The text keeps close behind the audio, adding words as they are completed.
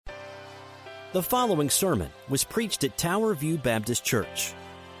The following sermon was preached at Tower View Baptist Church.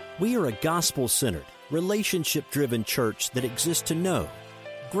 We are a gospel-centered, relationship-driven church that exists to know,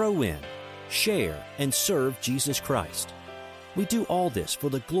 grow in, share, and serve Jesus Christ. We do all this for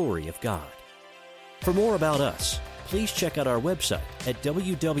the glory of God. For more about us, please check out our website at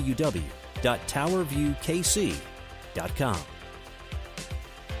www.towerviewkc.com.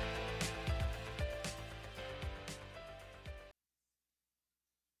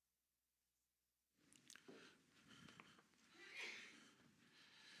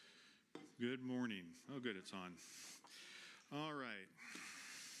 Good morning. Oh, good, it's on. All right.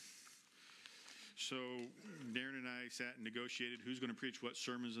 So Darren and I sat and negotiated who's going to preach what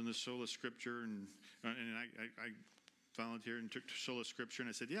sermons in the Sola Scripture, and I volunteered and took Sola Scripture, and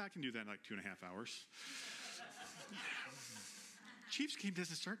I said, yeah, I can do that in like 2.5 hours. Chiefs game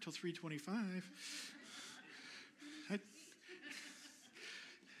doesn't start till 3:25.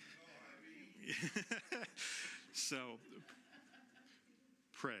 So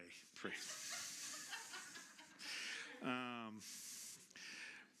pray.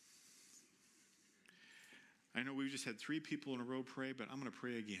 I know we've just had 3 people in a row pray, but I'm going to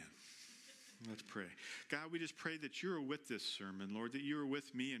pray again. Let's pray. God, we just pray that you're with this sermon, Lord, that you're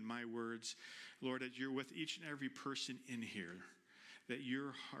with me and my words, Lord, that you're with each and every person in here, that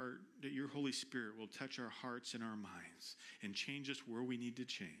your Holy Spirit will touch our hearts and our minds and change us where we need to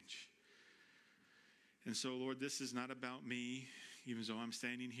change. And so, Lord, this is not about me, even though I'm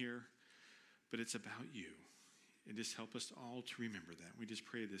standing here, but it's about you. And just help us all to remember that. We just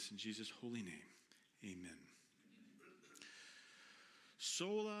pray this in Jesus' holy name. Amen.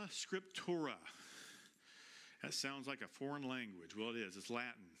 Sola Scriptura. That sounds like a foreign language. Well, it is. It's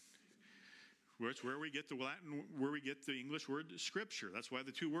Latin. It's where we get the English word Scripture. That's why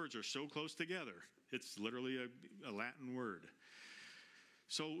the 2 words are so close together. It's literally a Latin word.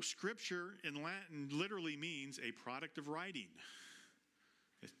 So Scripture in Latin literally means a product of writing.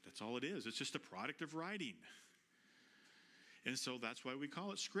 That's all it is. It's just a product of writing. And so that's why we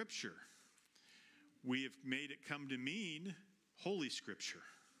call it Scripture. We have made it come to mean Holy Scripture.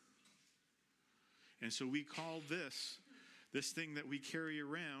 And so we call this thing that we carry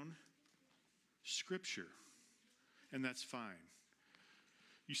around Scripture. And that's fine.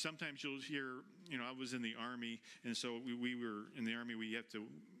 Sometimes you'll hear, I was in the Army, and so we were in the Army, we have to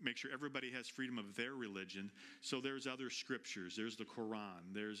make sure everybody has freedom of their religion. So there's other scriptures. There's the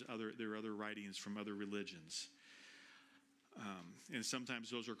Quran. There are other writings from other religions. And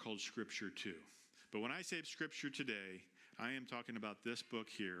sometimes those are called Scripture too. But when I say Scripture today, I am talking about this book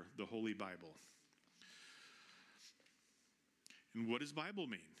here, the Holy Bible. And what does Bible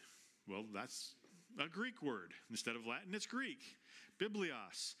mean? Well, that's a Greek word. Instead of Latin, it's Greek.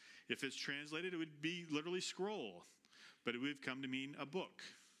 Biblios. If it's translated, it would be literally scroll, but it would come to mean a book.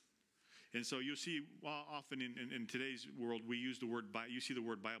 And so you'll see, often in today's world, we use the word Bible. You see the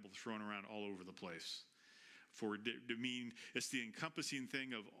word Bible thrown around all over the place to mean it's the encompassing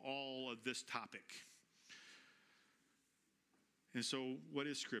thing of all of this topic. And so what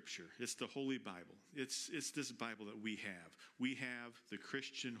is Scripture? It's the Holy Bible. It's this Bible that we have. We have the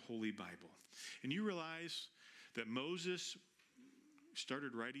Christian Holy Bible. And you realize that Moses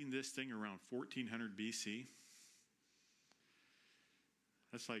started writing this thing around 1400 BC.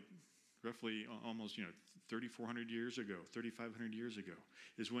 That's like roughly almost 3,400 years ago, 3,500 years ago,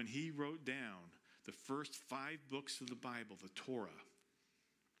 is when he wrote down the first 5 books of the Bible, the Torah.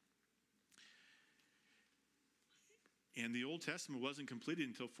 And the Old Testament wasn't completed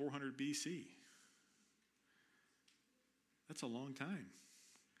until 400 BC. That's a long time.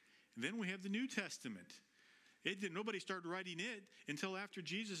 And then we have the New Testament. Nobody started writing it until after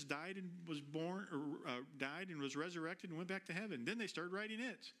Jesus died and died and was resurrected and went back to heaven. Then they started writing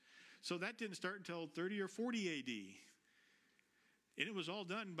it. So that didn't start until 30 or 40 AD. And it was all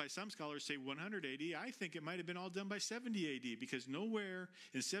done by, some scholars say 100 AD. I think it might have been all done by 70 AD, because nowhere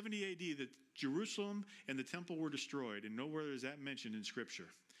in 70 AD that Jerusalem and the temple were destroyed, and nowhere is that mentioned in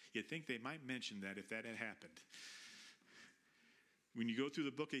Scripture. You'd think they might mention that if that had happened. When you go through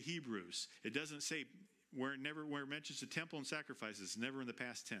the book of Hebrews, it doesn't say, where it mentions the temple and sacrifices, it's never in the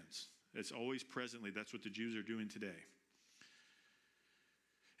past tense. It's always presently. That's what the Jews are doing today.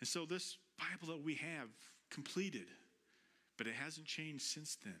 And so this Bible that we have completed, but it hasn't changed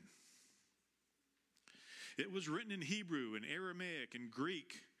since then. It was written in Hebrew and Aramaic and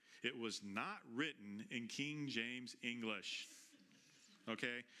Greek. It was not written in King James English.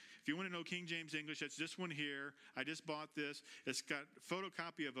 Okay? If you want to know King James English, that's this one here. I just bought this. It's got a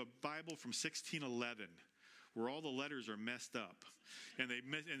photocopy of a Bible from 1611 where all the letters are messed up and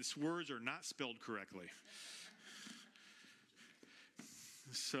words are not spelled correctly.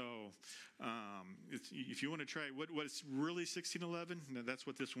 So if you want to try what's really 1611, that's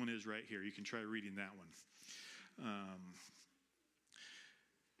what this one is right here. You can try reading that one.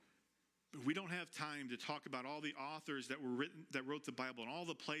 We don't have time to talk about all the authors that wrote the Bible and all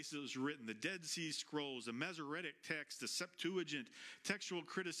the places it was written: the Dead Sea Scrolls, the Masoretic text, the Septuagint, textual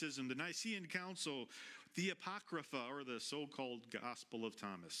criticism, the Nicene Council, the Apocrypha, or the so-called Gospel of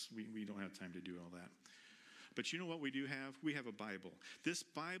Thomas. We don't have time to do all that. But you know what we do have? We have a Bible. This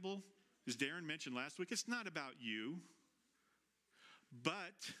Bible, as Darren mentioned last week, it's not about you,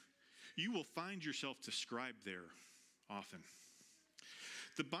 but you will find yourself described there often.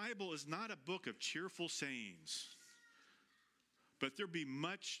 The Bible is not a book of cheerful sayings, but there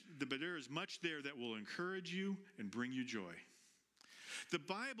is much there that will encourage you and bring you joy. The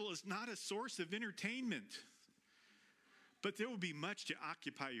Bible is not a source of entertainment, but there will be much to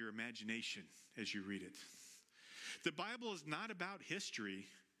occupy your imagination as you read it. The Bible is not about history,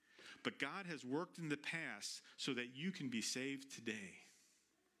 but God has worked in the past so that you can be saved today.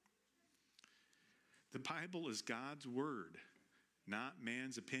 The Bible is God's word, not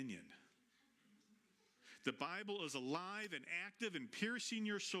man's opinion. The Bible is alive and active and piercing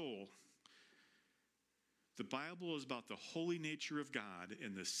your soul. The Bible is about the holy nature of God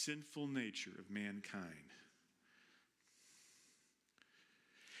and the sinful nature of mankind.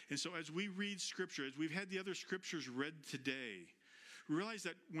 And so as we read Scripture, as we've had the other Scriptures read today, realize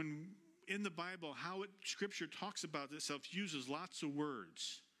that when in the Bible, how Scripture talks about itself uses lots of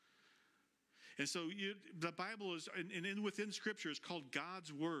words. And so the Bible is, and within Scripture, is called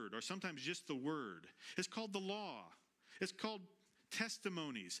God's Word, or sometimes just the Word. It's called the law. It's called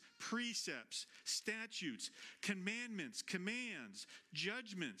testimonies, precepts, statutes, commandments, commands,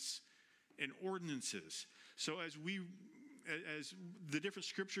 judgments, and ordinances. So as the different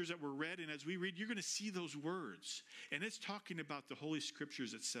Scriptures that were read, and as we read, you're going to see those words. And it's talking about the Holy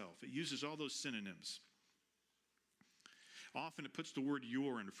Scriptures itself. It uses all those synonyms. Often it puts the word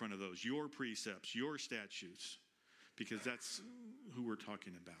your in front of those, your precepts, your statutes, because that's who we're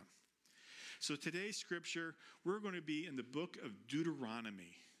talking about. So today's Scripture, we're going to be in the book of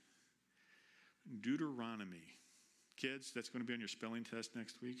Deuteronomy. Deuteronomy. Kids, that's going to be on your spelling test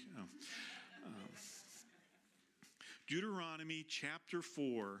next week. Deuteronomy chapter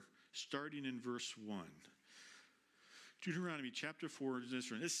 4, starting in verse 1. Deuteronomy chapter 4 is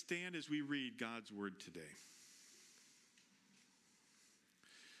this one. Let's stand as we read God's word today.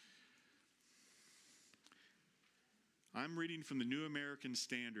 I'm reading from the New American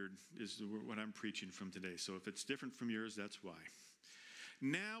Standard, is what I'm preaching from today. So if it's different from yours, that's why.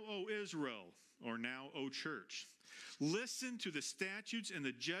 Now, O Israel, or now, O church, listen to the statutes and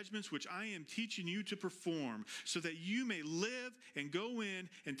the judgments which I am teaching you to perform, so that you may live and go in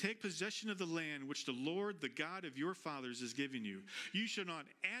and take possession of the land which the Lord, the God of your fathers, is giving you. You shall not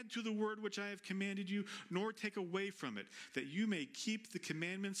add to the word which I have commanded you, nor take away from it, that you may keep the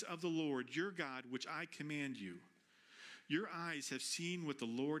commandments of the Lord your God, which I command you. Your eyes have seen what the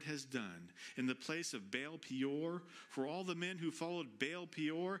Lord has done in the place of Baal Peor. For all the men who followed Baal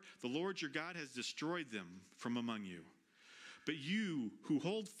Peor, the Lord your God has destroyed them from among you. But you who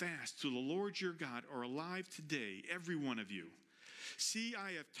hold fast to the Lord your God are alive today, every one of you. See,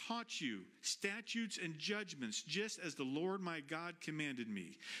 I have taught you statutes and judgments, just as the Lord my God commanded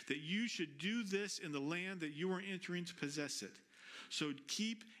me, that you should do this in the land that you are entering to possess it. So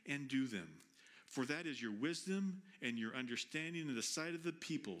keep and do them. For that is your wisdom and your understanding in the sight of the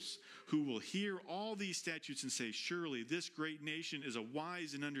peoples, who will hear all these statutes and say, surely this great nation is a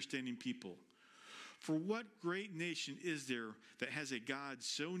wise and understanding people. For what great nation is there that has a God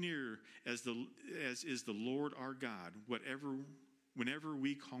so near as is the Lord our God, whenever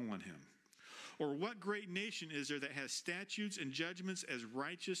we call on him? Or what great nation is there that has statutes and judgments as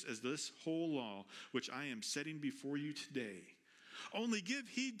righteous as this whole law, which I am setting before you today? Only give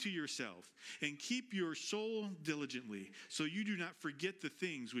heed to yourself and keep your soul diligently, so you do not forget the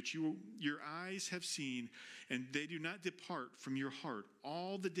things which your eyes have seen, and they do not depart from your heart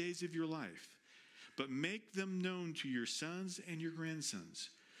all the days of your life, but make them known to your sons and your grandsons.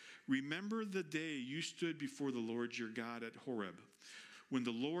 Remember the day you stood before the Lord your God at Horeb, when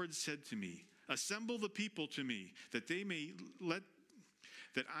the Lord said to me, assemble the people to me, that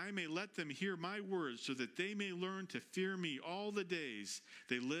I may let them hear my words, so that they may learn to fear me all the days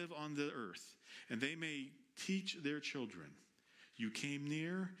they live on the earth, and they may teach their children. You came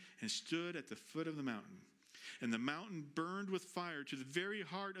near and stood at the foot of the mountain, and the mountain burned with fire to the very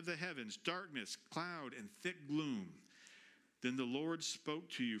heart of the heavens, darkness, cloud, and thick gloom. Then the Lord spoke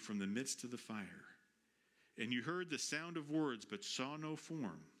to you from the midst of the fire, and you heard the sound of words, but saw no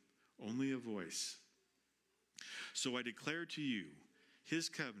form, only a voice. So I declare to you, his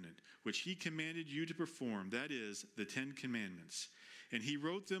covenant, which he commanded you to perform, that is, the 10 Commandments. And he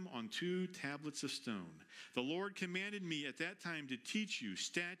wrote them on 2 tablets of stone. The Lord commanded me at that time to teach you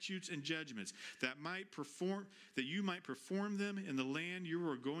statutes and judgments, that you might perform them in the land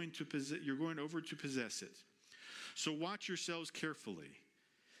you're going over to possess it. So watch yourselves carefully,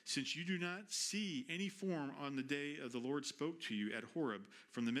 since you do not see any form on the day of the Lord spoke to you at Horeb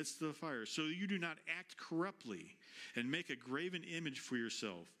from the midst of the fire, so you do not act corruptly and make a graven image for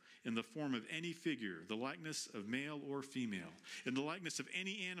yourself in the form of any figure, the likeness of male or female, in the likeness of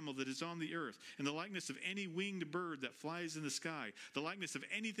any animal that is on the earth, in the likeness of any winged bird that flies in the sky, the likeness of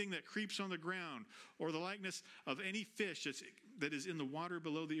anything that creeps on the ground, or the likeness of any fish that is in the water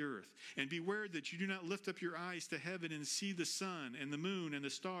below the earth. And beware that you do not lift up your eyes to heaven and see the sun and the moon and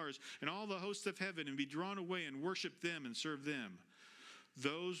the stars and all the hosts of heaven, and be drawn away and worship them and serve them,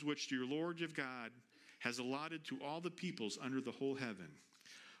 those which your Lord your God has allotted to all the peoples under the whole heaven.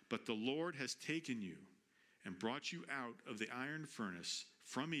 But the Lord has taken you and brought you out of the iron furnace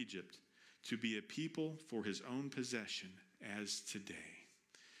from Egypt to be a people for his own possession as today.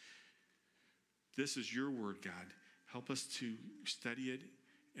 This is your word, God. Help us to study it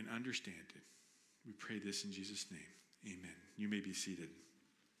and understand it. We pray this in Jesus' name. Amen. You may be seated.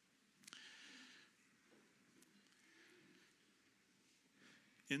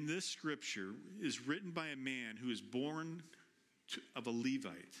 In this scripture is written by a man who is born of a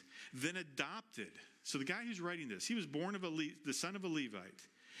Levite, then adopted. So the guy who's writing this, he was born of the son of a Levite.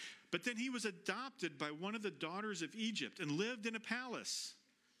 But then he was adopted by one of the daughters of Egypt and lived in a palace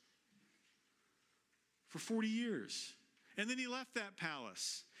for 40 years. And then he left that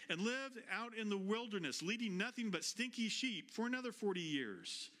palace and lived out in the wilderness, leading nothing but stinky sheep for another 40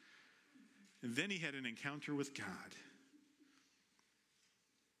 years. And then he had an encounter with God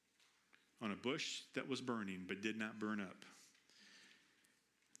on a bush that was burning but did not burn up.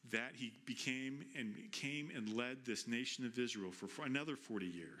 That he came and led this nation of Israel for another 40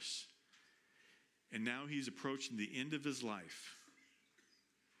 years. And now he's approaching the end of his life.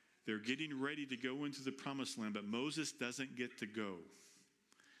 They're getting ready to go into the promised land, but Moses doesn't get to go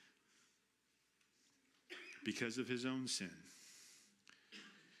because of his own sin.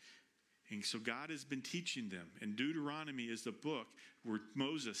 And so God has been teaching them. And Deuteronomy is the book where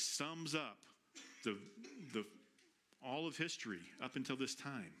Moses sums up all of history up until this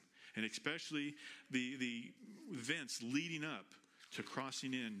time, and especially the events leading up to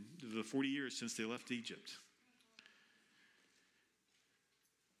crossing in the 40 years since they left Egypt.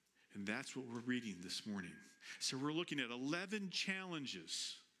 And that's what we're reading this morning. So we're looking at 11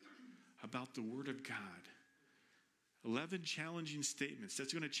 challenges about the Word of God. 11 challenging statements.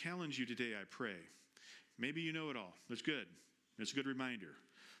 That's going to challenge you today, I pray. Maybe you know it all. That's good. That's a good reminder.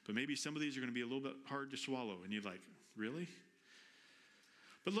 But maybe some of these are going to be a little bit hard to swallow, and you're like, really?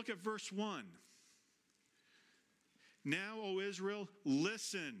 But look at verse 1. Now, O Israel,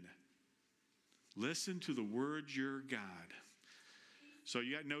 listen. Listen to the word your God. So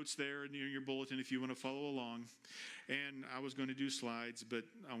you got notes there in your bulletin if you want to follow along. And I was going to do slides, but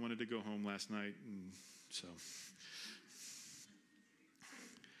I wanted to go home last night, and so.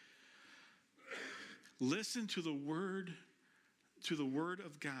 Listen to the word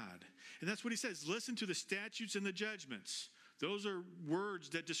of God. And that's what he says. Listen to the statutes and the judgments. Those are words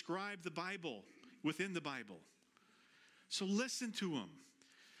that describe the Bible, within the Bible. So listen to them.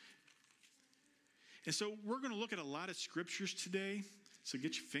 And so we're going to look at a lot of scriptures today. So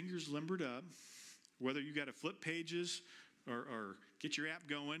get your fingers limbered up, whether you got to flip pages or get your app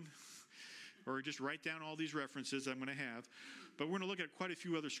going, or just write down all these references I'm going to have. But we're going to look at quite a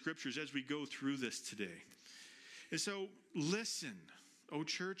few other scriptures as we go through this today. And so listen, O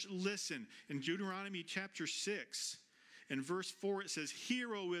church, listen. In Deuteronomy chapter 6, in verse 4, it says,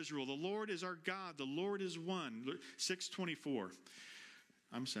 Hear, O Israel, the Lord is our God, the Lord is one. 6:24.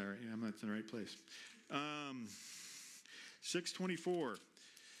 I'm sorry, I'm not in the right place. 6:24.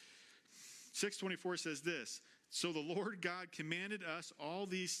 6:24 says this, So the Lord God commanded us all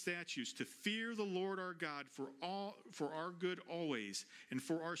these statutes to fear the Lord our God for our good always and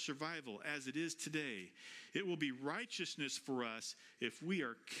for our survival as it is today. It will be righteousness for us if we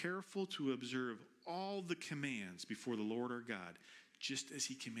are careful to observe all the commands before the Lord our God, just as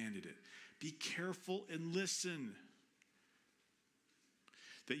he commanded it. Be careful and listen,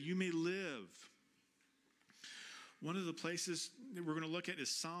 that you may live. One of the places that we're going to look at is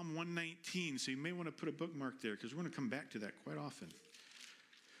Psalm 119. So you may want to put a bookmark there because we're going to come back to that quite often.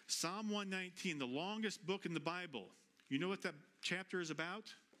 Psalm 119, the longest book in the Bible. You know what that chapter is about?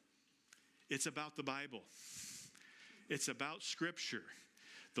 It's about the Bible. It's about Scripture.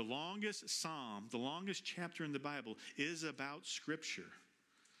 The longest psalm, the longest chapter in the Bible is about Scripture.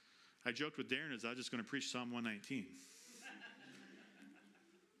 I joked with Darren as I was just going to preach Psalm 119.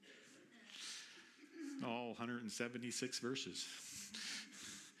 All 176 verses.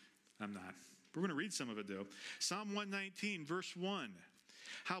 I'm not. We're going to read some of it, though. Psalm 119, verse 1.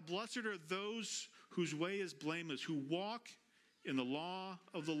 How blessed are those whose way is blameless, who walk in the law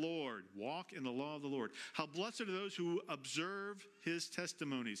of the Lord. Walk in the law of the Lord. How blessed are those who observe his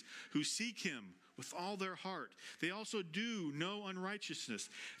testimonies, who seek him with all their heart. They also do no unrighteousness.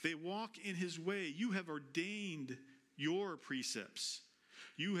 They walk in his way. You have ordained your precepts.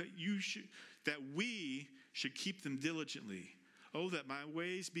 That we should keep them diligently. Oh, that my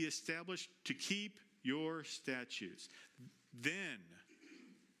ways be established to keep your statutes. Then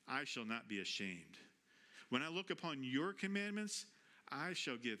I shall not be ashamed. When I look upon your commandments, I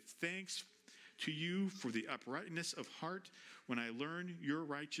shall give thanks to you for the uprightness of heart. When I learn your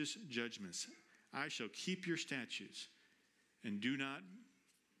righteous judgments, I shall keep your statutes, and do not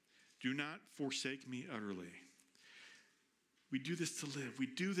forsake me utterly. We do this to live. We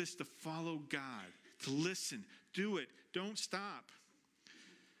do this to follow God, to listen. Do it. Don't stop.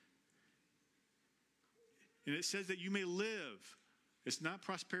 And it says that you may live. It's not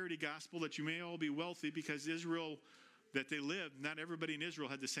prosperity gospel that you may all be wealthy, because Israel, that they lived, not everybody in Israel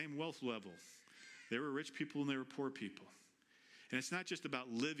had the same wealth level. There were rich people and there were poor people. And it's not just about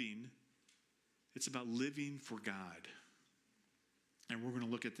living. It's about living for God. And we're going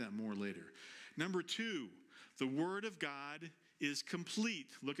to look at that more later. Number 2, the Word of God is complete.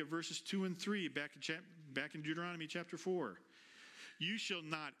 Look at verses 2 and 3 back in Deuteronomy chapter 4. You shall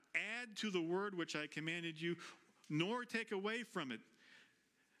not add to the word which I commanded you, nor take away from it,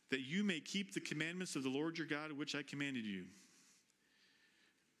 that you may keep the commandments of the Lord your God, which I commanded you.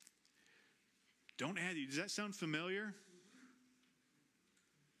 Don't add. Does that sound familiar?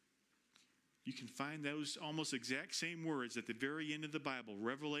 You can find those almost exact same words at the very end of the Bible,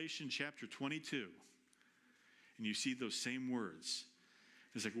 Revelation chapter 22. And you see those same words.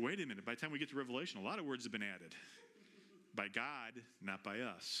 It's like, wait a minute, by the time we get to Revelation, a lot of words have been added. By God, not by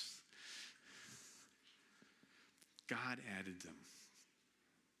us. God added them.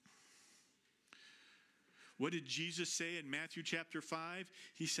 What did Jesus say in Matthew chapter 5?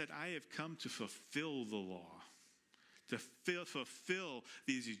 He said, I have come to fulfill the law. To fulfill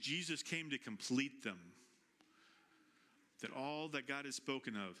these. Jesus came to complete them. That all that God has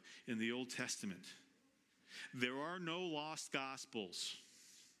spoken of in the Old Testament. There are no lost gospels.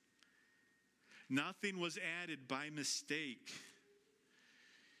 Nothing was added by mistake.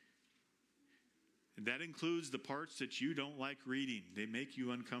 And that includes the parts that you don't like reading. They make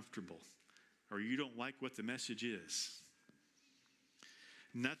you uncomfortable. Or you don't like what the message is.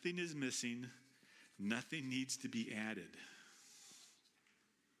 Nothing is missing. Nothing needs to be added.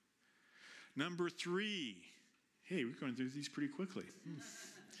 Number 3. Hey, we're going through these pretty quickly.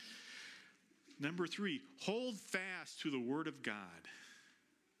 Number 3, hold fast to the Word of God.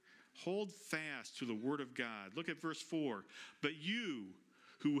 Hold fast to the Word of God. Look at verse 4. But you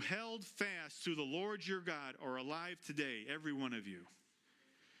who held fast to the Lord your God are alive today, every one of you.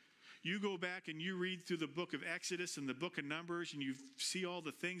 You go back and you read through the book of Exodus and the book of Numbers, and you see all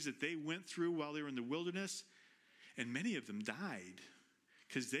the things that they went through while they were in the wilderness. And many of them died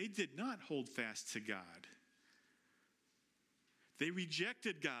because they did not hold fast to God. They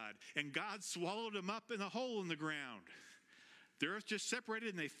rejected God, and God swallowed them up in a hole in the ground. The earth just separated,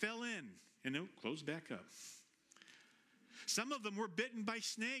 and they fell in, and it closed back up. Some of them were bitten by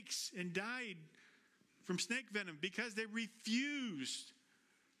snakes and died from snake venom because they refused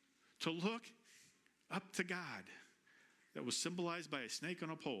to look up to God. That was symbolized by a snake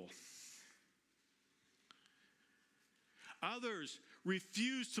on a pole. Others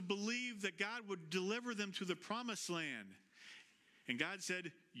refused to believe that God would deliver them to the promised land. And God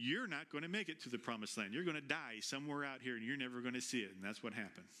said, you're not going to make it to the promised land. You're going to die somewhere out here, and you're never going to see it. And that's what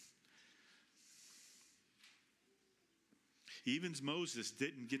happened. Even Moses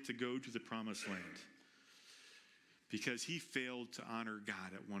didn't get to go to the promised land because he failed to honor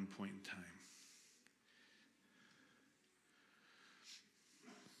God at one point in time.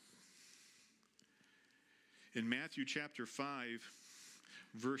 In Matthew chapter 5,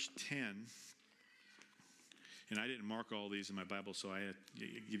 verse 10, and I didn't mark all these in my Bible, so I had to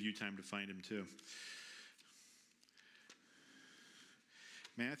give you time to find them too.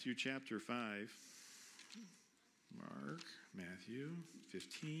 Matthew chapter 5, Mark, Matthew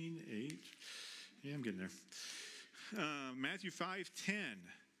 15, 8. Yeah, I'm getting there. Matthew 5:10.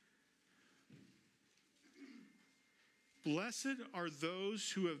 Blessed are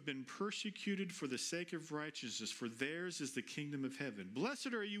those who have been persecuted for the sake of righteousness, for theirs is the kingdom of heaven.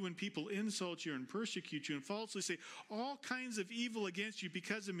 Blessed are you when people insult you and persecute you and falsely say all kinds of evil against you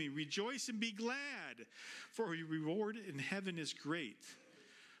because of me. Rejoice and be glad, for your reward in heaven is great.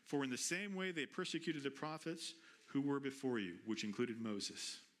 For in the same way they persecuted the prophets who were before you, which included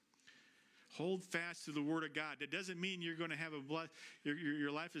Moses. Hold fast to the word of God. That doesn't mean you're going to have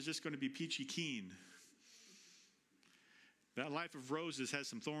your life is just going to be peachy keen. That life of roses has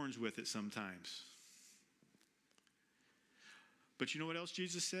some thorns with it sometimes. But you know what else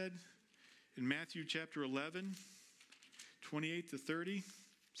Jesus said? In Matthew chapter 11, 28 to 30.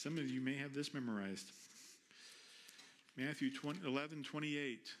 Some of you may have this memorized. Matthew 11,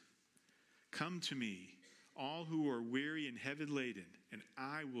 28. Come to me, all who are weary and heavy laden, and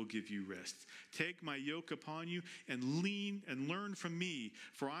I will give you rest. Take my yoke upon you and learn from me,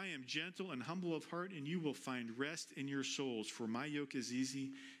 for I am gentle and humble of heart, and you will find rest in your souls. For my yoke is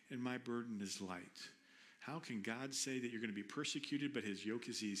easy and my burden is light. How can God say that you're going to be persecuted, but his yoke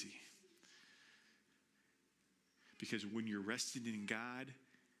is easy? Because when you're resting in God,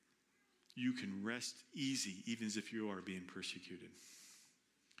 you can rest easy, even as if you are being persecuted.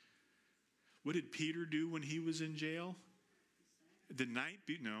 What did Peter do when he was in jail?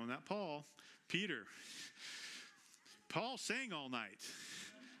 No, not Paul. Peter. Paul sang all night.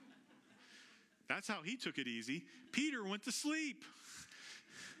 That's how he took it easy. Peter went to sleep.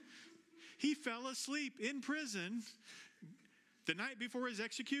 He fell asleep in prison the night before his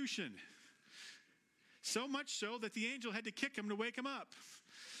execution. So much so that the angel had to kick him to wake him up.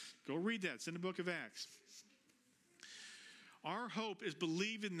 Go read that. It's in the book of Acts. Our hope is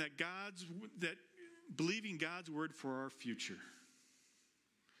believing God's word for our future.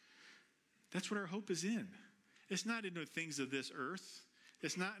 That's what our hope is in. It's not in the things of this earth.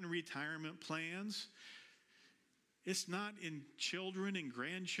 It's not in retirement plans. It's not in children and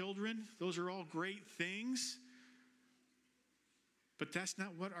grandchildren. Those are all great things. But that's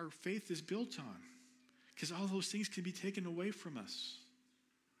not what our faith is built on. Because all those things can be taken away from us.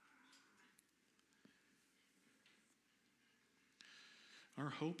 Our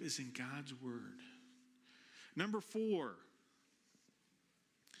hope is in God's word. Number 4,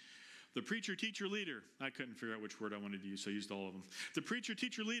 the preacher, teacher, leader. I couldn't figure out which word I wanted to use, so I used all of them. The preacher,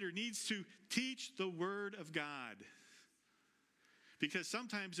 teacher, leader needs to teach the word of God. Because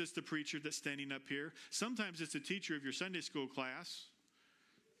sometimes it's the preacher that's standing up here. Sometimes it's the teacher of your Sunday school class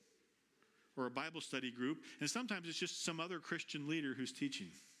or a Bible study group. And sometimes it's just some other Christian leader who's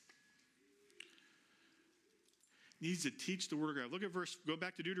teaching. Needs to teach the word of God. Go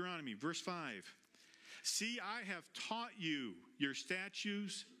back to Deuteronomy, verse 5. See, I have taught you your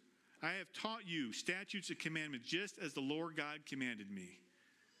statutes. I have taught you statutes and commandments, just as the Lord God commanded me.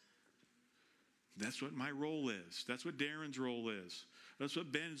 That's what my role is. That's what Darren's role is. That's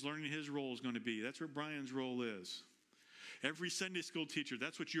what Ben's learning his role is going to be. That's what Brian's role is. Every Sunday school teacher,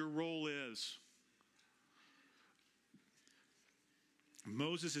 that's what your role is.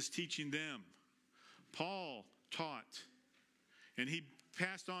 Moses is teaching them. Paul taught, and he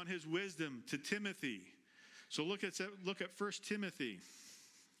passed on his wisdom to Timothy. So look at 1 Timothy.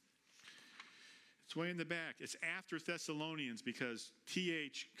 It's way in the back. It's after Thessalonians because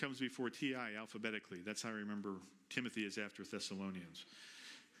TH comes before TI alphabetically. That's how I remember Timothy is after Thessalonians.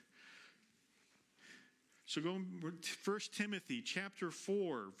 So go 1 Timothy chapter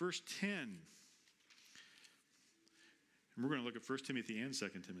 4, verse 10. And we're going to look at 1 Timothy and 2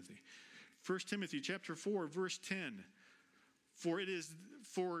 Timothy. 1 Timothy chapter 4, verse 10. For it is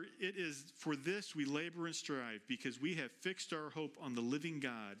for this we labor and strive, because we have fixed our hope on the living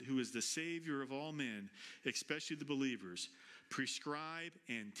God, who is the Savior of all men, especially the believers. Prescribe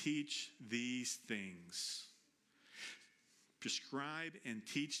and teach these things. Prescribe and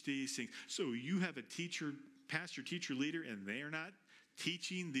teach these things. So you have a teacher, pastor, teacher, leader, and they are not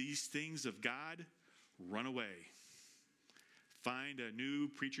teaching these things of God, run away. Find a new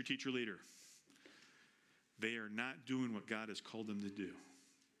preacher, teacher, leader. They are not doing what God has called them to do.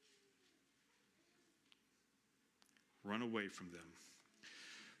 Run away from them.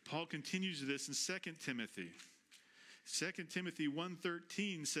 Paul continues this in 2 Timothy. 2 Timothy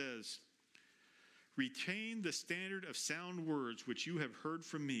 1:13 says, retain the standard of sound words which you have heard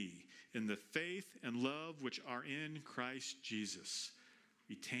from me in the faith and love which are in Christ Jesus.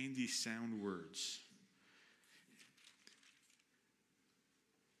 Retain these sound words.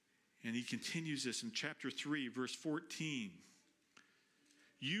 And he continues this in chapter 3, verse 14.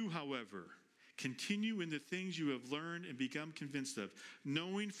 You, however, continue in the things you have learned and become convinced of,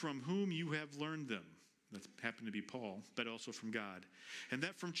 knowing from whom you have learned them. That happened to be Paul, but also from God. And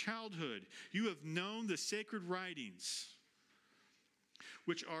that from childhood you have known the sacred writings,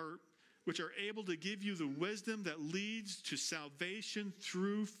 which are able to give you the wisdom that leads to salvation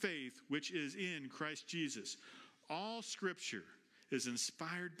through faith, which is in Christ Jesus. All Scripture is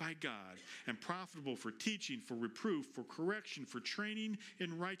inspired by God and profitable for teaching, for reproof, for correction, for training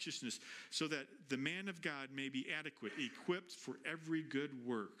in righteousness, so that the man of God may be adequate, equipped for every good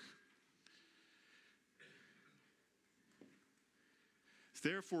work.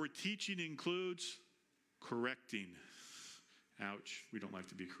 Therefore, teaching includes correcting. Ouch, we don't like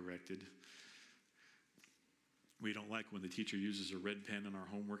to be corrected. We don't like when the teacher uses a red pen on our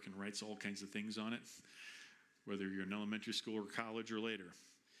homework and writes all kinds of things on it, whether you're in elementary school or college or later.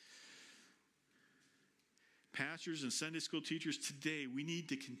 Pastors and Sunday school teachers today, we need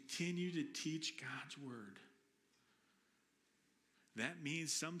to continue to teach God's word. That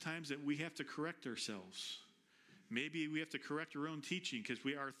means sometimes that we have to correct ourselves. Maybe we have to correct our own teaching because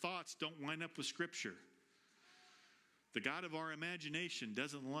our thoughts don't line up with Scripture. The God of our imagination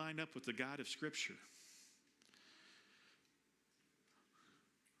doesn't line up with the God of Scripture.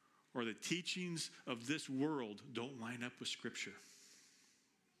 Or the teachings of this world don't line up with Scripture.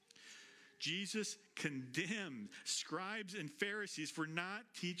 Jesus condemned scribes and Pharisees for not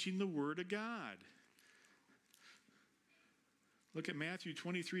teaching the Word of God. Look at Matthew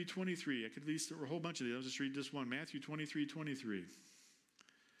 23:23. I could list a whole bunch of these. I'll just read this one. Matthew 23:23.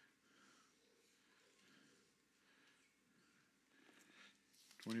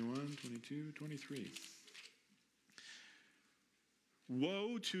 (21, 22, 23).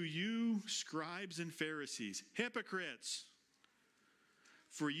 Woe to you, scribes and Pharisees, hypocrites!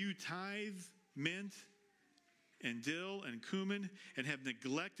 For you tithe mint and dill and cumin and have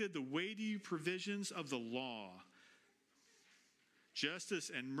neglected the weighty provisions of the law,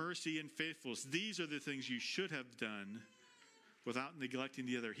 justice and mercy and faithfulness. These are the things you should have done without neglecting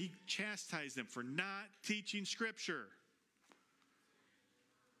the other. He chastised them for not teaching Scripture.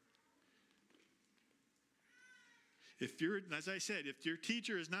 As I said, if your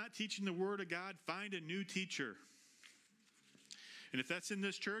teacher is not teaching the Word of God, find a new teacher. And if that's in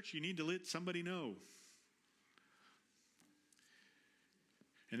this church, you need to let somebody know.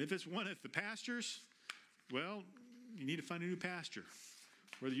 And if it's one of the pastors, well, you need to find a new pastor.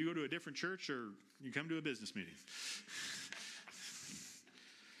 Whether you go to a different church or you come to a business meeting.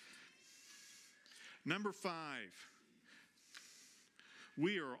 Number 5,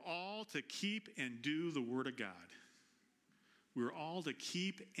 we are all to keep and do the Word of God. We're all to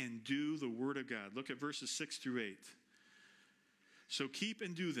keep and do the Word of God. Look at verses 6 through 8. So keep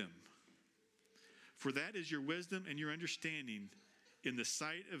and do them, for that is your wisdom and your understanding in the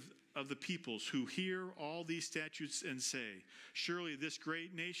sight of the peoples who hear all these statutes and say, surely this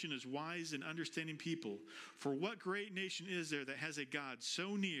great nation is wise and understanding people. For what great nation is there that has a God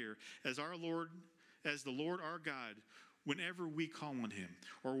so near as the Lord our God, whenever we call on him?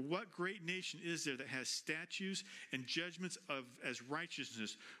 Or what great nation is there that has statutes and judgments as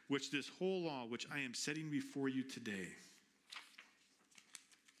righteousness, which this whole law which I am setting before you today?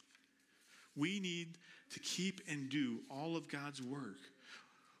 We need to keep and do all of God's work.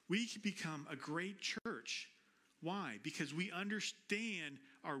 We can become a great church. Why? Because we understand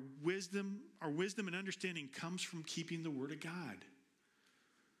our wisdom and understanding comes from keeping the Word of God.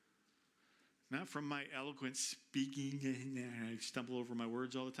 Not from my eloquent speaking, and I stumble over my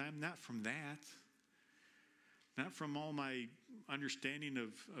words all the time. Not from that. Not from all my understanding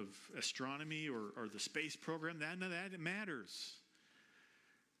of astronomy or the space program. None of that matters.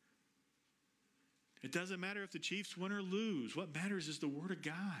 It doesn't matter if the Chiefs win or lose. What matters is the Word of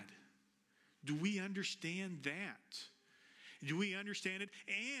God. Do we understand that? Do we understand it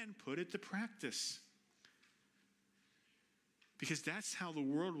and put it to practice? Because that's how the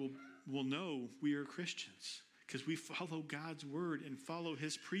world will know we are Christians. Because we follow God's Word and follow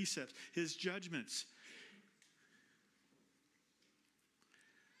His precepts, His judgments.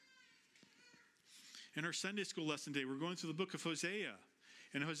 In our Sunday school lesson today, we're going through the book of Hosea.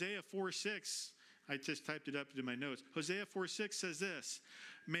 In Hosea 4:6, I just typed it up into my notes. Hosea 4:6 says this,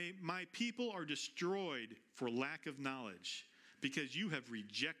 my people are destroyed for lack of knowledge, because you have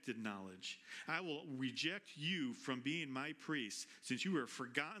rejected knowledge. I will reject you from being my priest. Since you have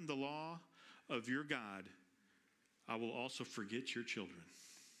forgotten the law of your God, I will also forget your children.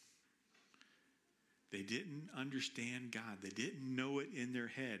 They didn't understand God. They didn't know it in their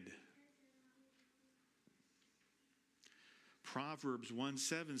head. Proverbs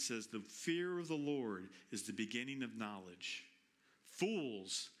 1:7 says, the fear of the Lord is the beginning of knowledge.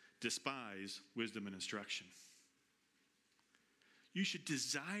 Fools despise wisdom and instruction. You should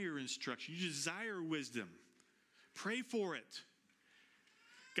desire instruction. You desire wisdom. Pray for it.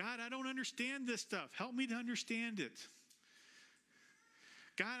 God, I don't understand this stuff. Help me to understand it.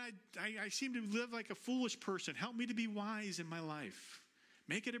 God, I seem to live like a foolish person. Help me to be wise in my life.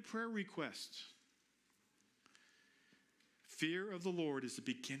 Make it a prayer request. Fear of the Lord is the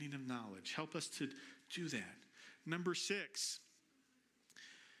beginning of knowledge. Help us to do that. Number 6,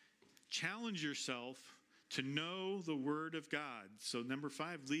 challenge yourself to know the Word of God. So number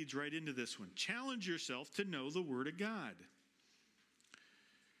 5 leads right into this one. Challenge yourself to know the Word of God.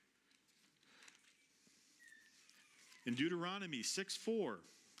 In Deuteronomy 6:4,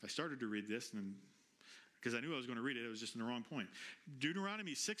 I started to read this because I knew I was going to read it. It was just in the wrong point.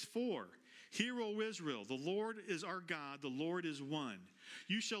 Deuteronomy 6:4. Hear, O Israel, the Lord is our God, the Lord is one.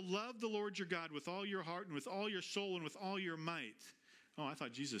 You shall love the Lord your God with all your heart and with all your soul and with all your might. Oh, I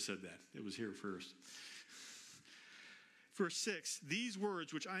thought Jesus said that. It was here first. Verse 6, these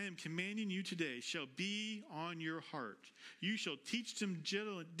words which I am commanding you today shall be on your heart. You shall teach them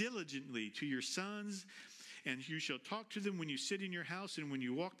diligently to your sons, and you shall talk to them when you sit in your house and when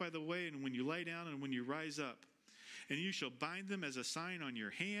you walk by the way and when you lie down and when you rise up. And you shall bind them as a sign on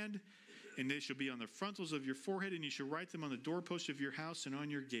your hand, and they shall be on the frontals of your forehead, and you shall write them on the doorposts of your house and on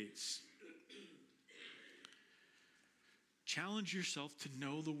your gates. Challenge yourself to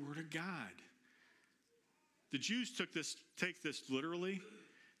know the Word of God. The Jews take this literally.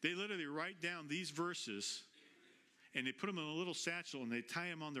 They literally write down these verses, and they put them in a little satchel, and they tie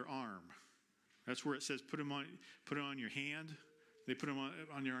them on their arm. That's where it says put it on your hand. They put them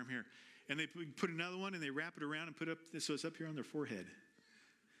on your arm here. And they put another one, and they wrap it around and put it up, so it's up here on their forehead.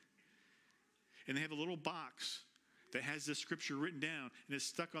 And they have a little box that has this scripture written down, and it's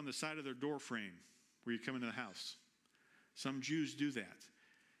stuck on the side of their door frame where you come into the house. Some Jews do that.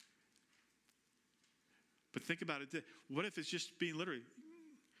 But think about it. What if it's just being literally?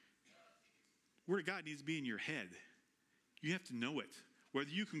 Word of God needs to be in your head. You have to know it. Whether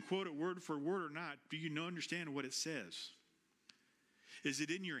you can quote it word for word or not, do you understand what it says? Is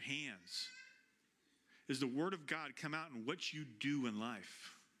it in your hands? Does the Word of God come out in what you do in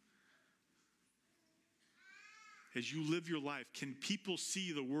life? As you live your life, can people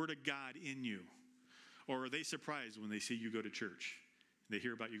see the Word of God in you? Or are they surprised when they see you go to church? They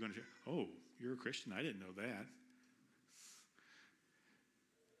hear about you going to church. Oh, you're a Christian? I didn't know that.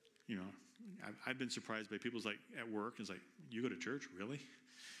 You know, I've been surprised by people's like at work. It's like, you go to church? Really?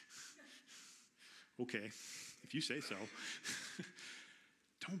 Okay, if you say so.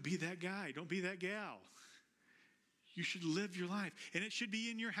 Don't be that guy. Don't be that gal. You should live your life. And it should be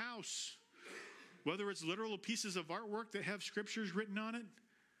in your house. Whether it's literal pieces of artwork that have scriptures written on it,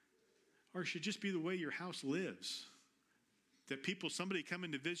 or it should just be the way your house lives. That somebody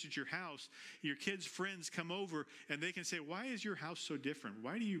coming to visit your house, your kids' friends come over, and they can say, why is your house so different?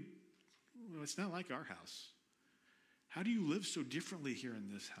 Well, it's not like our house. How do you live so differently here in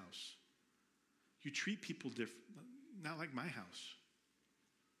this house? You treat people different, not like my house.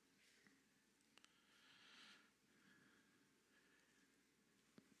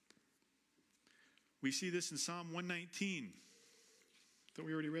 We see this in Psalm 119. I thought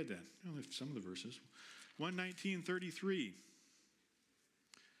we already read that. Only some of the verses. 119:33.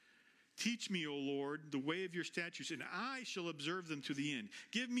 Teach me, O Lord, the way of your statutes, and I shall observe them to the end.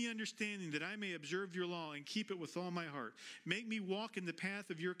 Give me understanding that I may observe your law and keep it with all my heart. Make me walk in the path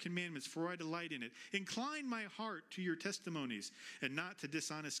of your commandments, for I delight in it. Incline my heart to your testimonies and not to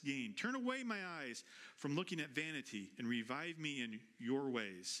dishonest gain. Turn away my eyes from looking at vanity and revive me in your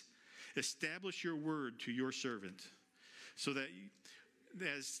ways. Establish your word to your servant, so that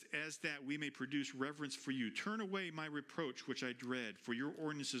as that we may produce reverence for you. Turn away my reproach, which I dread, for your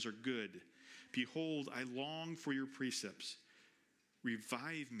ordinances are good. Behold, I long for your precepts.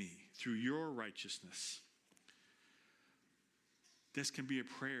 Revive me through your righteousness. This can be a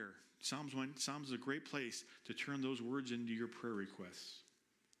prayer. Psalms is a great place to turn those words into your prayer requests.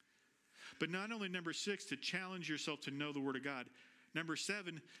 But not only number 6, to challenge yourself to know the Word of God. Number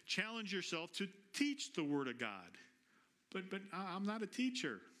 7, challenge yourself to teach the Word of God. But I'm not a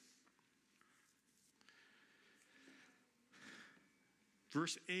teacher.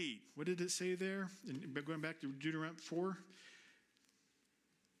 Verse 8, what did it say there? Going back to Deuteronomy 4.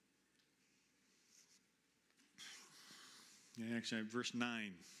 Yeah, actually, verse 9.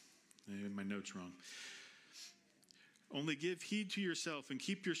 I have my notes wrong. Only give heed to yourself and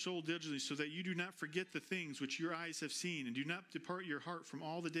keep your soul diligently, so that you do not forget the things which your eyes have seen, and do not depart your heart from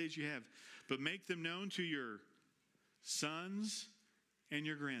all the days you have, but make them known to your sons and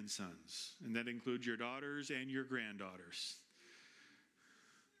your grandsons. And that includes your daughters and your granddaughters.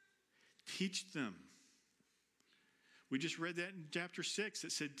 Teach them. We just read that in chapter 6.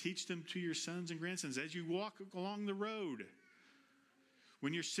 It said, teach them to your sons and grandsons as you walk along the road.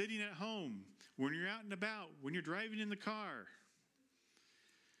 When you're sitting at home, when you're out and about, when you're driving in the car.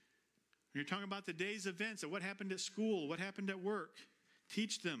 When you're talking about the day's events, of what happened at school, what happened at work.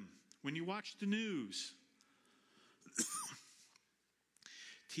 Teach them. When you watch the news,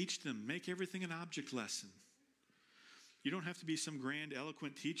 teach them. Make everything an object lesson. You don't have to be some grand,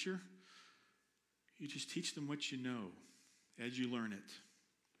 eloquent teacher. You just teach them what you know as you learn it.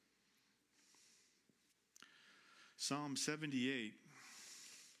 Psalm 78,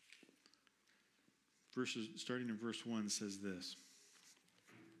 starting in verse 1, says this.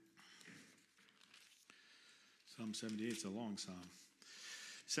 Psalm 78 is a long psalm.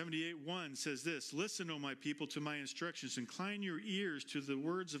 78:1 says this, listen, O my people, to my instructions. Incline your ears to the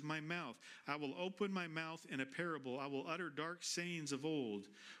words of my mouth. I will open my mouth in a parable. I will utter dark sayings of old,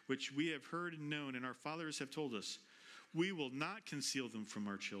 which we have heard and known, and our fathers have told us. We will not conceal them from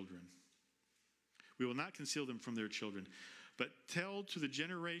our children. We will not conceal them from their children, but tell to the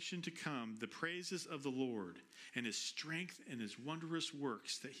generation to come the praises of the Lord and his strength and his wondrous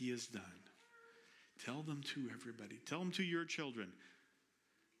works that he has done. Tell them to everybody. Tell them to your children.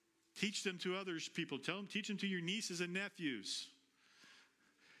 Teach them to others people. Teach them to your nieces and nephews,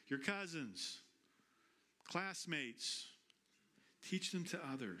 your cousins, classmates. Teach them to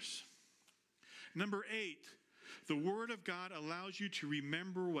others. Number 8, the Word of God allows you to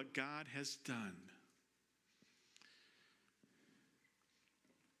remember what God has done.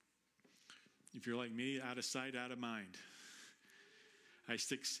 If you're like me, out of sight, out of mind. I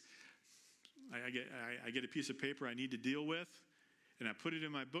get a piece of paper I need to deal with, and I put it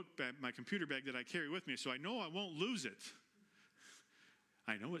in my book bag, my computer bag that I carry with me, so I know I won't lose it.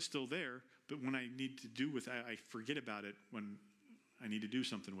 I know it's still there, but when I need to do with it, I forget about it when I need to do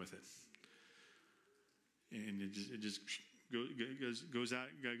something with it. And it just goes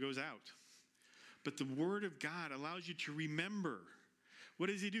out. But the Word of God allows you to remember. What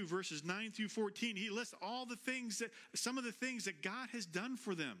does he do? Verses 9 through 14, he lists some of the things that God has done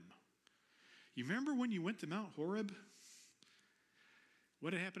for them. You remember when you went to Mount Horeb?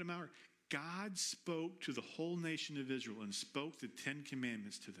 What had happened to Mount Horeb? God spoke to the whole nation of Israel and spoke the 10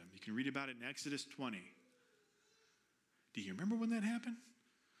 commandments to them. You can read about it in Exodus 20. Do you remember when that happened?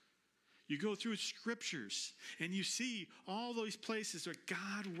 You go through scriptures and you see all those places where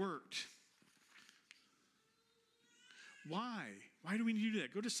God worked. Why? Why do we need to do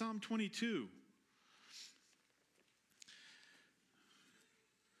that? Go to Psalm 22.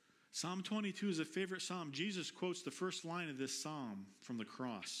 Psalm 22 is a favorite psalm. Jesus quotes the first line of this psalm from the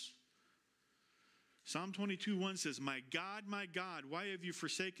cross. Psalm 22:1 says, my God, why have you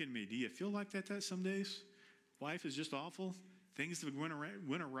forsaken me? Do you feel like that some days? Life is just awful. Things that went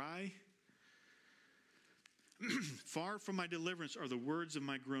awry. Far from my deliverance are the words of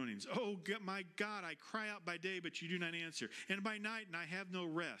my groanings. Oh, my God, I cry out by day, but you do not answer. And by night, and I have no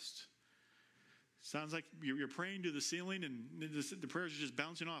rest. Sounds like you're praying to the ceiling, and the prayers are just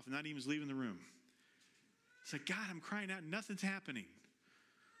bouncing off, and not even leaving the room. It's like, God, I'm crying out, and nothing's happening.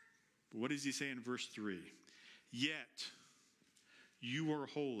 But what does he say in verse 3? Yet you are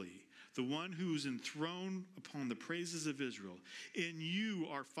holy, the one who is enthroned upon the praises of Israel. In you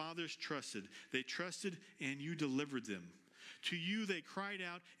our fathers trusted. They trusted, and you delivered them. To you they cried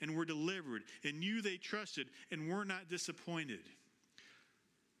out and were delivered. In you they trusted and were not disappointed.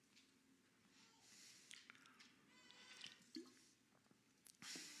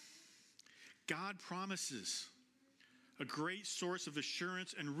 God promises a great source of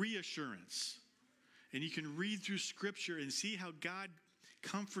assurance and reassurance. And you can read through Scripture and see how God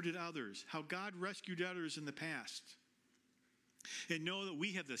comforted others, how God rescued others in the past. And know that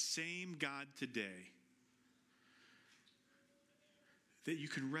we have the same God today. That you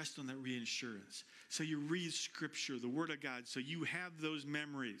can rest on that reassurance. So you read Scripture, the Word of God, so you have those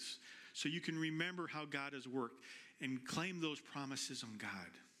memories. So you can remember how God has worked and claim those promises on God.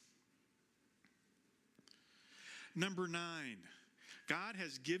 Number 9, God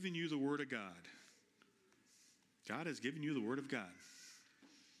has given you the Word of God. God has given you the Word of God.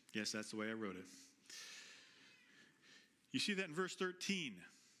 Yes, that's the way I wrote it. You see that in verse 13.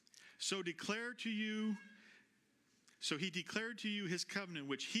 So he declared to you his covenant,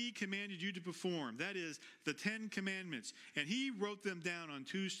 which he commanded you to perform. That is, the 10 commandments. And he wrote them down on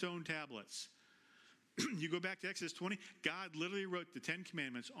 2 stone tablets. You go back to Exodus 20, God literally wrote the 10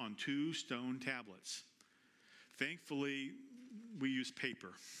 commandments on 2 stone tablets. Thankfully, we use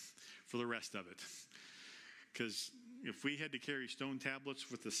paper for the rest of it. Because if we had to carry stone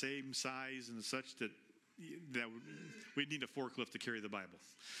tablets with the same size and such, we'd need a forklift to carry the Bible.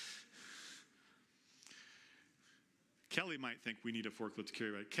 Kelly might think we need a forklift to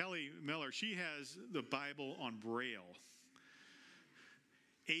carry, but Kelly Miller, she has the Bible on Braille.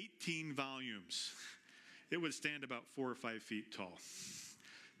 18 volumes. It would stand about 4 or 5 feet tall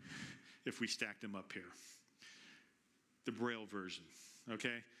if we stacked them up here. The Braille version,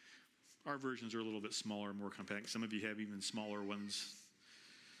 okay? Our versions are a little bit smaller, more compact. Some of you have even smaller ones.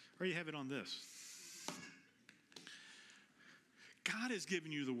 Or you have it on this. God has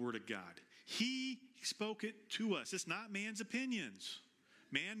given you the Word of God. He spoke it to us. It's not man's opinions.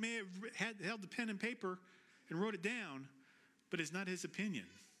 Man may have held the pen and paper and wrote it down, but it's not his opinion.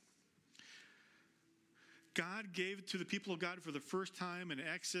 God gave it to the people of God for the first time in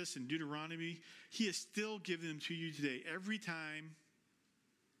Exodus and Deuteronomy. He is still giving them to you today. Every time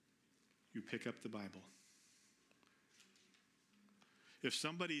you pick up the Bible. If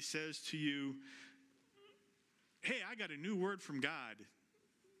somebody says to you, hey, I got a new word from God.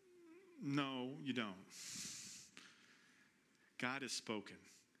 No, you don't. God has spoken.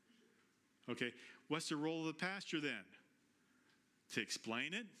 Okay, what's the role of the pastor then? To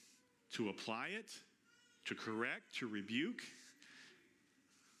explain it, to apply it, to correct, to rebuke.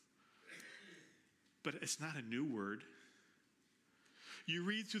 But it's not a new word. You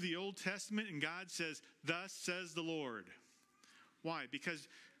read through the Old Testament and God says, thus says the Lord. Why? Because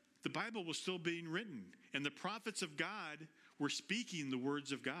the Bible was still being written and the prophets of God were speaking the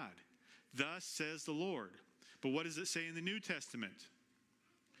words of God. Thus says the Lord. But what does it say in the New Testament?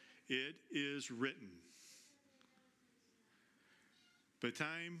 It is written. By the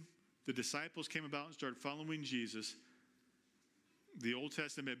time the disciples came about and started following Jesus, the Old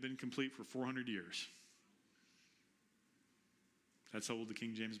Testament had been complete for 400 years. That's how old the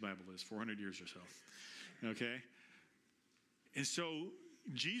King James Bible is, 400 years or so. Okay? And so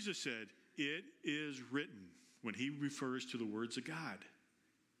Jesus said, it is written, when he refers to the words of God.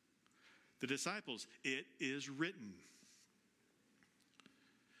 The disciples, it is written.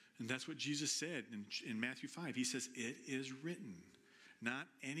 And that's what Jesus said in Matthew 5. He says, it is written. Not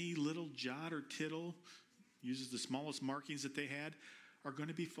any little jot or tittle, uses the smallest markings that they had, are going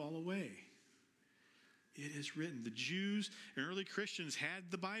to be fall away. It is written. The Jews and early Christians had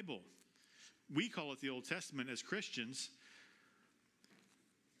the Bible. We call it the Old Testament as Christians.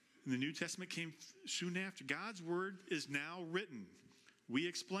 And the New Testament came soon after. God's word is now written. We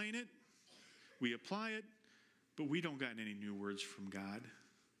explain it, we apply it, but we don't got any new words from God.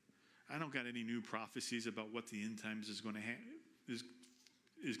 I don't got any new prophecies about what the end times is going to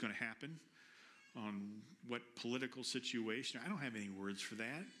happen on what political situation. I don't have any words for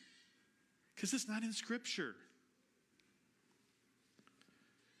that because it's not in Scripture.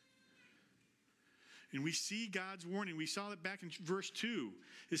 And we see God's warning. We saw it back in verse 2.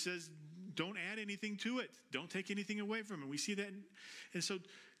 It says, don't add anything to it. Don't take anything away from it. We see that. And so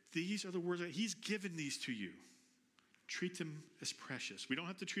these are the words that he's given these to you. Treat them as precious. We don't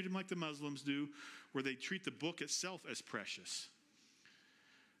have to treat them like the Muslims do, where they treat the book itself as precious.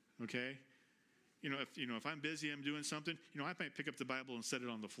 Okay? If I'm busy, I'm doing something, I might pick up the Bible and set it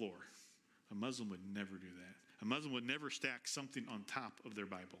on the floor. A Muslim would never do that. A Muslim would never stack something on top of their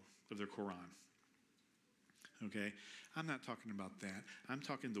Bible, of their Quran. Okay? I'm not talking about that. I'm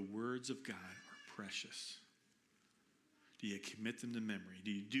talking the words of God are precious. Do you commit them to memory? Do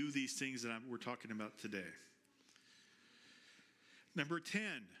you do these things that we're talking about today? Number 10,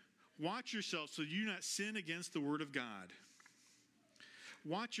 watch yourself so you do not sin against the word of God.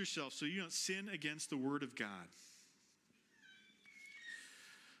 Watch yourself so you don't sin against the word of God.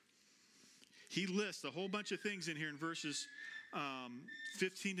 He lists a whole bunch of things in here in verses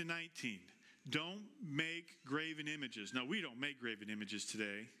 15 to 19. Don't make graven images. Now, we don't make graven images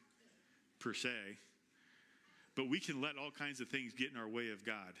today, per se. But we can let all kinds of things get in our way of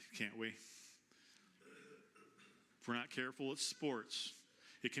God, can't we? If we're not careful, it's sports.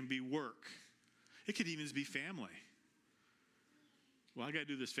 It can be work. It could even be family. Well, I got to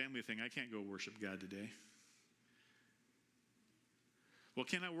do this family thing. I can't go worship God today. Well,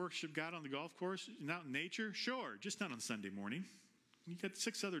 can I worship God on the golf course and out in nature? Sure, just not on Sunday morning. You got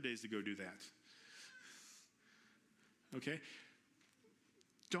 6 other days to go do that. Okay?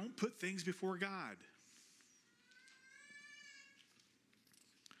 Don't put things before God.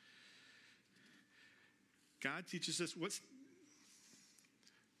 God teaches us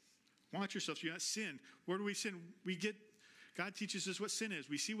watch yourself so you not sin. Where do we sin? God teaches us what sin is.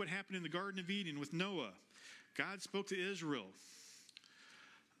 We see what happened in the Garden of Eden with Noah. God spoke to Israel.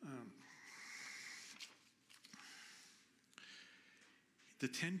 The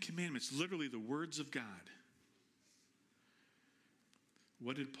 10 Commandments, literally the words of God.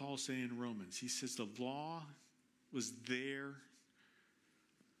 What did Paul say in Romans? He says the law was there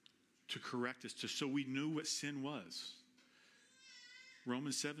to correct us, so we knew what sin was.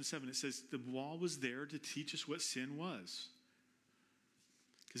 Romans 7:7, it says the law was there to teach us what sin was.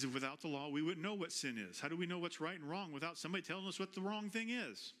 Because if without the law, we wouldn't know what sin is. How do we know what's right and wrong without somebody telling us what the wrong thing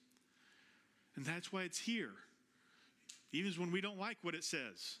is? And that's why it's here. Even when we don't like what it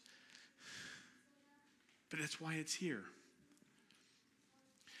says. But that's why it's here.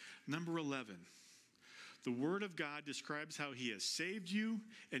 Number 11. The Word of God describes how He has saved you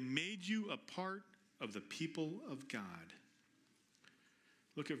and made you a part of the people of God.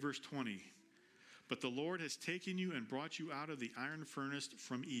 Look at verse 20. But the Lord has taken you and brought you out of the iron furnace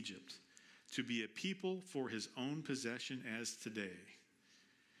from Egypt to be a people for His own possession as today.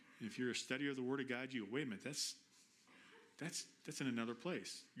 And if you're a studier of the Word of God, you go, wait a minute, that's in another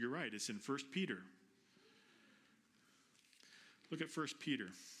place. You're right, it's in 1 Peter. Look at 1 Peter.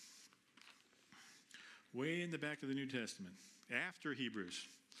 Way in the back of the New Testament, after Hebrews,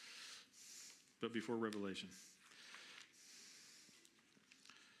 but before Revelation.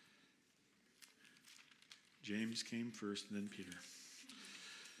 James came first, and then Peter.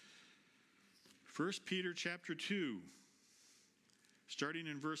 1 Peter chapter 2, starting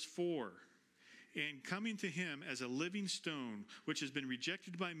in verse 4. And coming to Him as a living stone, which has been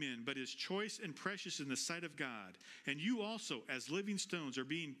rejected by men, but is choice and precious in the sight of God. And you also, as living stones, are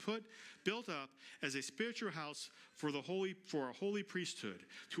being built up as a spiritual house for a holy priesthood,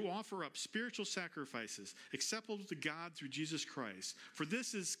 to offer up spiritual sacrifices acceptable to God through Jesus Christ. For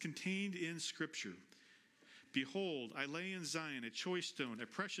this is contained in Scripture. Behold, I lay in Zion a choice stone, a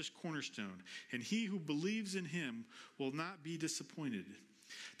precious cornerstone, and he who believes in Him will not be disappointed.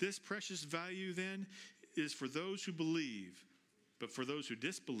 This precious value, then, is for those who believe, but for those who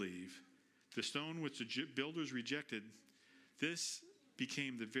disbelieve, the stone which the builders rejected, this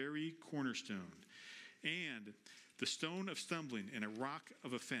became the very cornerstone, and the stone of stumbling and a rock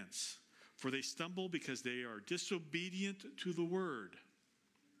of offense. For they stumble because they are disobedient to the word.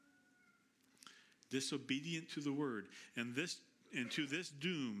 Disobedient to the word. And to this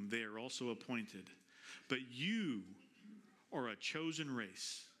doom they are also appointed. But you are a chosen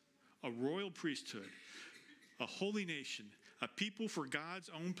race, a royal priesthood, a holy nation, a people for God's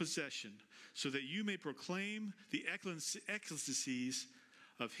own possession, so that you may proclaim the excellencies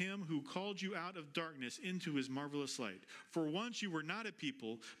of Him who called you out of darkness into His marvelous light. For once you were not a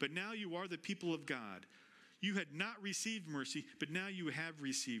people, but now you are the people of God. You had not received mercy, but now you have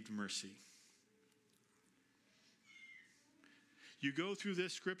received mercy. You go through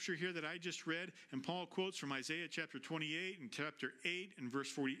this scripture here that I just read, and Paul quotes from Isaiah chapter 28 and chapter 8 and verse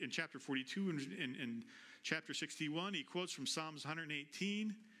 40, in chapter 42 and chapter 61. He quotes from Psalms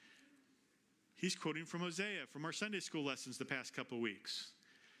 118. He's quoting from Hosea, from our Sunday school lessons the past couple of weeks.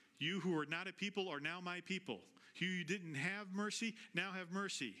 You who are not a people are now my people. You didn't have mercy, now have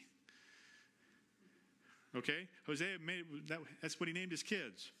mercy. Okay? Hosea, that's what he named his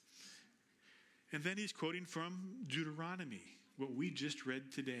kids. And then he's quoting from Deuteronomy, what we just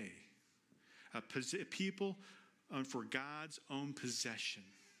read today. A people for God's own possession.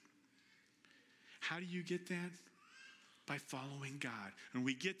 How do you get that? By following God. And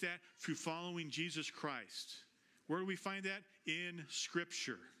we get that through following Jesus Christ. Where do we find that? In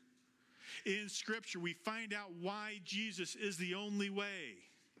Scripture. In Scripture, we find out why Jesus is the only way.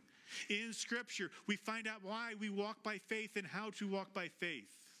 In Scripture, we find out why we walk by faith and how to walk by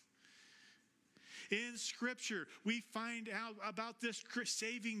faith. In Scripture, we find out about this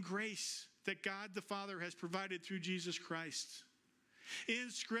saving grace that God the Father has provided through Jesus Christ. In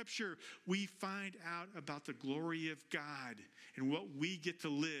Scripture, we find out about the glory of God and what we get to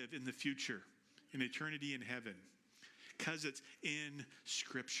live in the future, in eternity in heaven, because it's in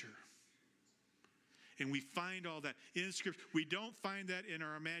Scripture. And we find all that in Scripture. We don't find that in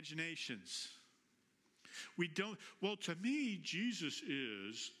our imaginations. We don't, well, to me, Jesus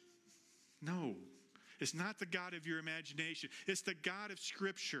is, no. It's not the God of your imagination. It's the God of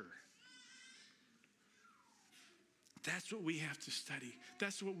Scripture. That's what we have to study.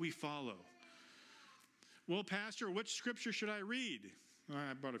 That's what we follow. Well, Pastor, which Scripture should I read?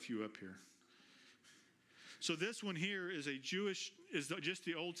 I brought a few up here. So this one here is just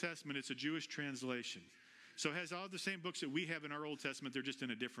the Old Testament. It's a Jewish translation. So it has all the same books that we have in our Old Testament. They're just in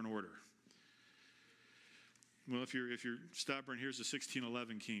a different order. Well, if you're stubborn, here's the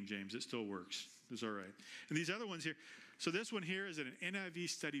 1611 King James. It still works. It's all right. And these other ones here. So this one here is an NIV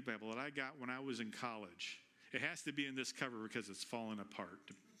study Bible that I got when I was in college. It has to be in this cover because it's falling apart.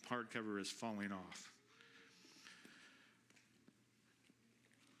 The hardcover is falling off.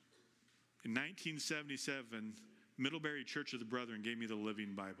 In 1977, Middlebury Church of the Brethren gave me the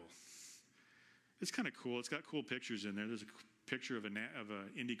Living Bible. It's kind of cool. It's got cool pictures in there. There's a picture of an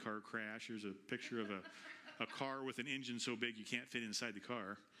IndyCar crash. There's a picture of a car with an engine so big you can't fit inside the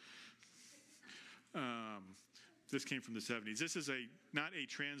car. This came from the 70s. This is not a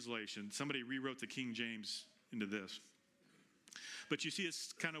translation. Somebody rewrote the King James into this. But you see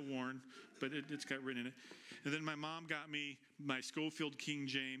it's kind of worn, but it's got written in it. And then my mom got me my Schofield King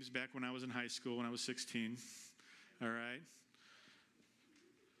James back when I was in high school, when I was 16. All right?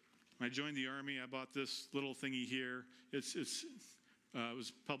 When I joined the Army, I bought this little thingy here. It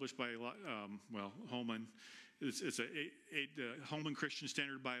was published by, Holman. It's a Holman Christian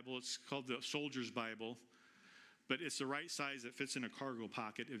Standard Bible. It's called the Soldier's Bible. But it's the right size that fits in a cargo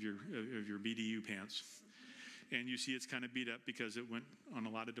pocket of your BDU pants. And you see it's kind of beat up because it went on a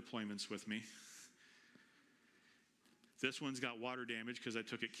lot of deployments with me. This one's got water damage because I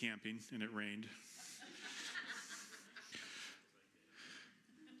took it camping and it rained.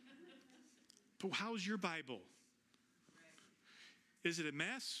 But how's your Bible? Is it a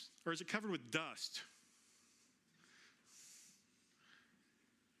mess or is it covered with dust?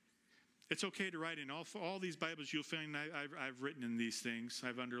 It's okay to write in all these Bibles you'll find I've written in these things.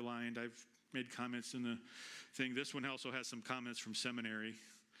 I've underlined, I've made comments in the thing. This one also has some comments from seminary,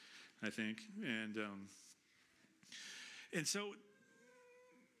 I think. And so,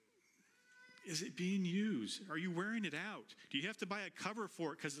 is it being used? Are you wearing it out? Do you have to buy a cover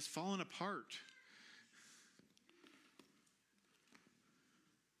for it because it's falling apart?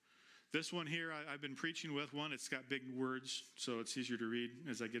 This one here, I've been preaching with one. It's got big words, so it's easier to read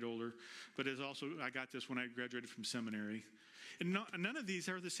as I get older. But it's also, I got this when I graduated from seminary. And none of these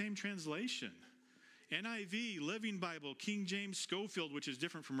are the same translation. NIV, Living Bible, King James, Schofield, which is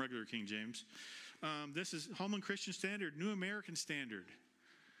different from regular King James. This is Holman Christian Standard, New American Standard.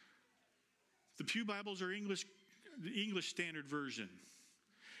 The Pew Bibles are the English Standard Version.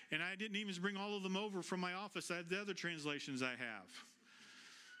 And I didn't even bring all of them over from my office. I have the other translations I have.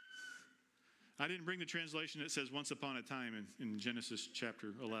 I didn't bring the translation that says once upon a time in Genesis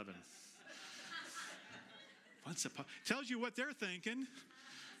chapter 11. Tells you what they're thinking.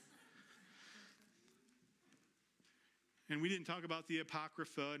 And we didn't talk about the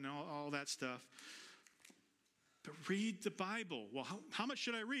Apocrypha and all that stuff. But read the Bible. Well, how much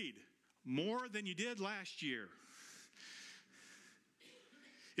should I read? More than you did last year.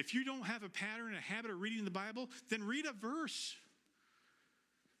 If you don't have a pattern, a habit of reading the Bible, then read a verse.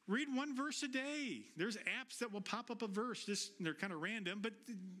 Read one verse a day. There's apps that will pop up a verse. They're kind of random, but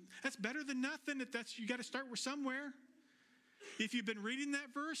that's better than nothing. You got to start with somewhere. If you've been reading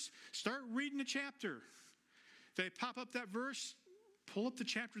that verse, start reading a chapter. If they pop up that verse, pull up the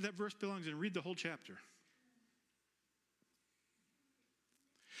chapter that verse belongs in and read the whole chapter.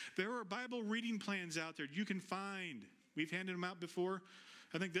 There are Bible reading plans out there you can find. We've handed them out before.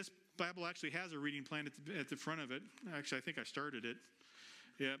 I think this Bible actually has a reading plan at the front of it. Actually, I think I started it.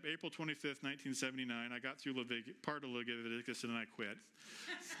 Yeah, April 25th, 1979. I got through part of Leviticus and then I quit.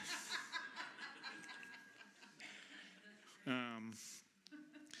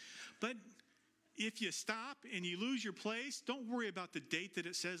 But if you stop and you lose your place, don't worry about the date that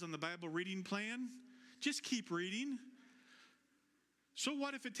it says on the Bible reading plan. Just keep reading. So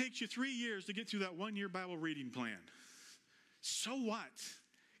what if it takes you 3 years to get through that 1 year Bible reading plan? So what?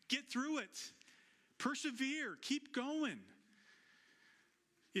 Get through it. Persevere. Keep going.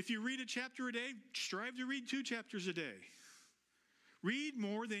 If you read a chapter a day, strive to read 2 chapters a day. Read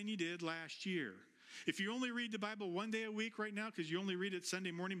more than you did last year. If you only read the Bible 1 day a week right now because you only read it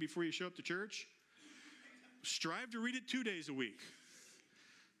Sunday morning before you show up to church, strive to read it 2 days a week.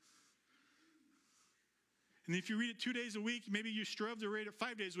 And if you read it 2 days a week, maybe you strive to read it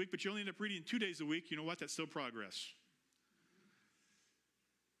 5 days a week, but you only end up reading it 2 days a week, you know what? That's still progress.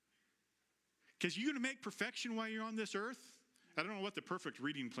 Because you're going to make perfection while you're on this earth. I don't know what the perfect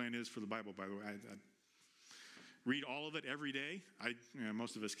reading plan is for the Bible, by the way. I read all of it every day.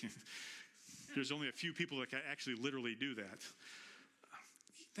 Most of us can't. There's only a few people that can actually literally do that.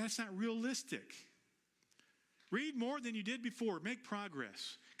 That's not realistic. Read more than you did before. Make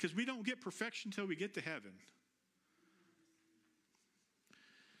progress. Because we don't get perfection until we get to heaven.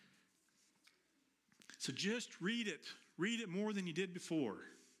 So just read it. Read it more than you did before.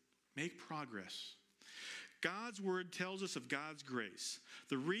 Make progress. God's word tells us of God's grace,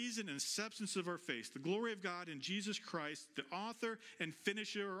 the reason and substance of our faith, the glory of God in Jesus Christ, the author and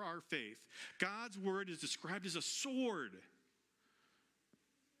finisher of our faith. God's word is described as a sword,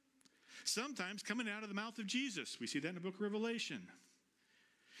 sometimes coming out of the mouth of Jesus. We see that in the book of Revelation.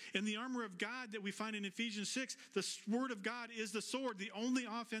 In the armor of God that we find in Ephesians 6, the word of God is the sword, the only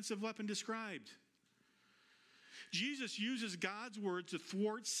offensive weapon described. Jesus uses God's word to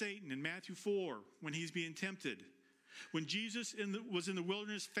thwart Satan in Matthew 4 when he's being tempted. When Jesus was in the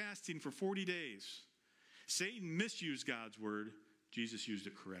wilderness fasting for 40 days, Satan misused God's word. Jesus used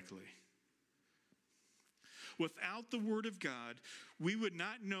it correctly. Without the word of God, we would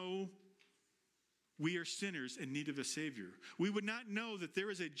not know we are sinners in need of a Savior. We would not know that there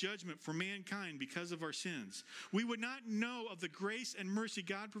is a judgment for mankind because of our sins. We would not know of the grace and mercy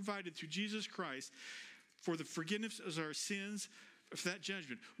God provided through Jesus Christ for the forgiveness of our sins, for that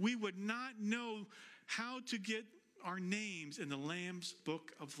judgment. We would not know how to get our names in the Lamb's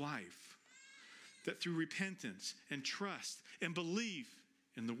book of life. That through repentance and trust and belief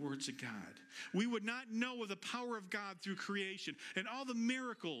in the words of God, we would not know of the power of God through creation and all the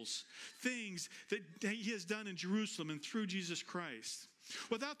miracles, things that he has done in Jerusalem and through Jesus Christ.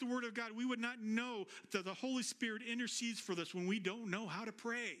 Without the word of God, we would not know that the Holy Spirit intercedes for us when we don't know how to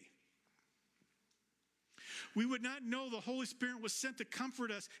pray. We would not know the Holy Spirit was sent to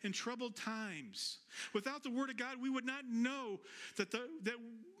comfort us in troubled times. Without the word of God, we would not know that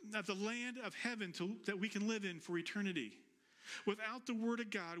the land of heaven that we can live in for eternity. Without the word of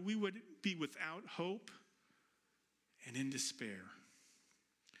God, we would be without hope and in despair.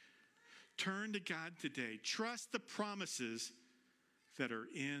 Turn to God today. Trust the promises that are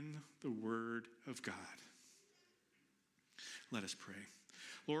in the word of God. Let us pray.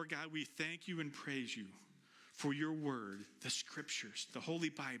 Lord God, we thank you and praise you for your word, the scriptures, the Holy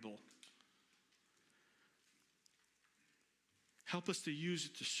Bible. Help us to use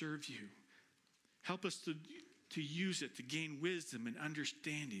it to serve you. Help us to use it to gain wisdom and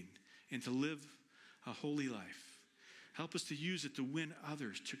understanding and to live a holy life. Help us to use it to win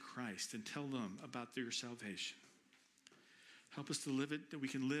others to Christ and tell them about their salvation. Help us to live it, that we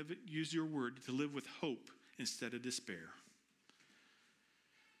can live it, use your word to live with hope instead of despair.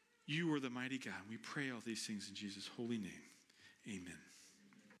 You are the mighty God. We pray all these things in Jesus' holy name. Amen.